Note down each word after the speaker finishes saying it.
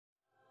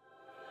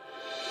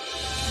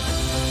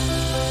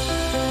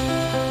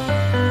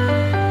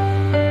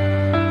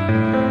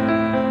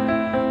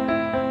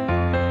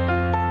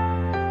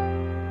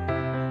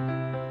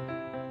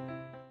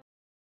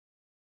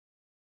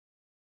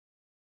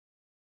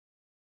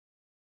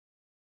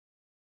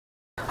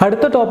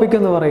അടുത്ത ടോപ്പിക്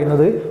എന്ന്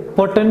പറയുന്നത്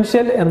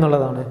പൊട്ടൻഷ്യൽ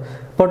എന്നുള്ളതാണ്.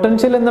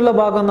 പൊട്ടൻഷ്യൽ എന്നുള്ള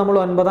ഭാഗം നമ്മൾ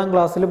 9ാം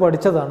ക്ലാസ്സിൽ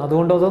പഠിച്ചതാണ്.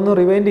 അതുകൊണ്ട് അതൊന്ന്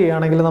റിവൈൻഡ്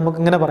ചെയ്യുകയാണെങ്കിൽ നമുക്ക്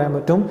ഇങ്ങനെ പറയാൻ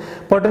പറ്റും.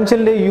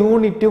 പൊട്ടൻഷ്യലിന്റെ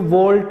യൂണിറ്റ്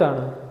വോൾട്ട്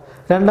ആണ്.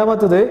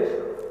 രണ്ടാമത്തത്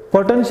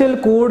പൊട്ടൻഷ്യൽ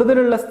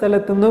കൂടുതലുള്ള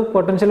സ്ഥലത്ത് നിന്ന്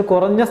പൊട്ടൻഷ്യൽ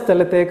കുറഞ്ഞ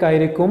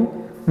സ്ഥലത്തേക്കായിരിക്കും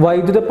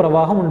വൈദ്യുത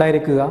പ്രവാഹം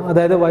ഉണ്ടായിരിക്കുക.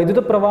 അതായത്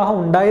വൈദ്യുത പ്രവാഹം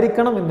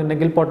ഉണ്ടായിരിക്കണം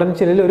എന്നുണ്ടെങ്കിൽ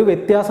പൊട്ടൻഷ്യലിൽ ഒരു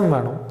വ്യത്യാസം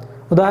വേണം.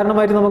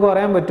 ഉദാഹരണമായിട്ട് നമുക്ക്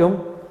പറയാൻ പറ്റും,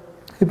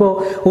 ഇപ്പോൾ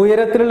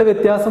ഉയരത്തിലുള്ള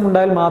വ്യത്യാസം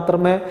ഉണ്ടായാൽ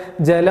മാത്രമേ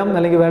ജലം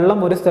അല്ലെങ്കിൽ വെള്ളം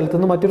ഒരു സ്ഥലത്തു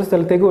നിന്ന് മറ്റൊരു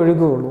സ്ഥലത്തേക്ക്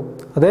ഒഴുകുകയുള്ളൂ.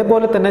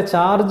 അതേപോലെ തന്നെ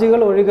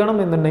ചാർജുകൾ ഒഴുകണം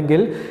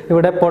എന്നുണ്ടെങ്കിൽ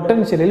ഇവിടെ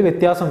പൊട്ടൻഷ്യലിൽ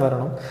വ്യത്യാസം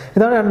വരണം.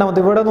 ഇതാണ് രണ്ടാമത്.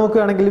 ഇവിടെ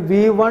നോക്കുകയാണെങ്കിൽ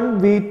V1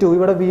 V2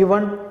 ഇവിടെ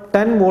V1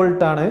 10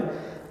 വോൾട്ട് ആണ്,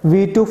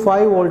 V2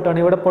 5 വോൾട്ട് ആണ്.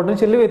 ഇവിടെ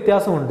പൊട്ടൻഷ്യലിൽ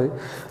വ്യത്യാസമുണ്ട്.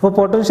 അപ്പോൾ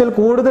പൊട്ടൻഷ്യൽ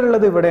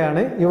കൂടുതലുള്ളത്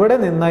ഇവിടെയാണ്. ഇവിടെ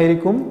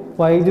നിന്നായിരിക്കും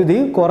വൈദ്യുതി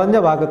കുറഞ്ഞ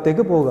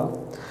ഭാഗത്തേക്ക് പോവുക.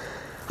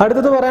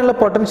 അടുത്തത് പറയാനുള്ള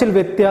പൊട്ടൻഷ്യൽ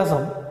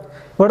വ്യത്യാസം.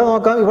 ഇവിടെ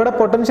നോക്കാം. ഇവിടെ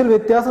പൊട്ടൻഷ്യൽ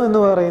വ്യത്യാസം എന്ന്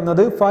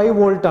പറയുന്നത് 5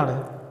 വോൾട്ട് ആണ്.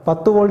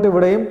 10 വോൾട്ട്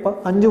ഇവിടെയും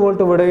 5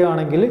 വോൾട്ട് ഇവിടെയും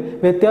ആണെങ്കിൽ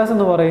വ്യത്യാസം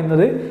എന്ന്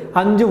പറയുന്നത്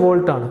 5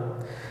 വോൾട്ട് ആണ്.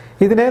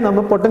 ഇതിനെ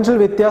നമ്മൾ പൊട്ടൻഷ്യൽ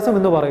വ്യത്യാസം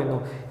എന്ന് പറയുന്നു.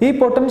 ഈ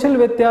പൊട്ടൻഷ്യൽ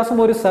വ്യത്യാസം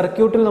ഒരു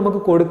സർക്യൂട്ടിൽ നമുക്ക്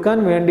കൊടുക്കാൻ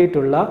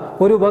വേണ്ടിയിട്ടുള്ള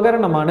ഒരു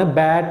ഉപകരണമാണ്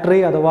ബാറ്ററി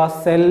അഥവാ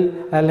സെൽ,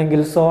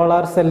 അല്ലെങ്കിൽ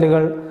സോളാർ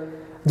സെല്ലുകൾ,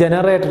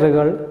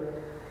 ജനറേറ്ററുകൾ.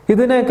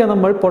 ഇതിനെയൊക്കെ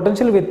നമ്മൾ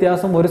പൊട്ടൻഷ്യൽ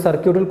വ്യത്യാസം ഒരു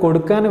സർക്യൂട്ടിൽ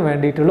കൊടുക്കാൻ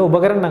വേണ്ടിയിട്ടുള്ള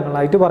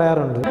ഉപകരണങ്ങളായിട്ട്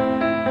പറയാറുണ്ട്.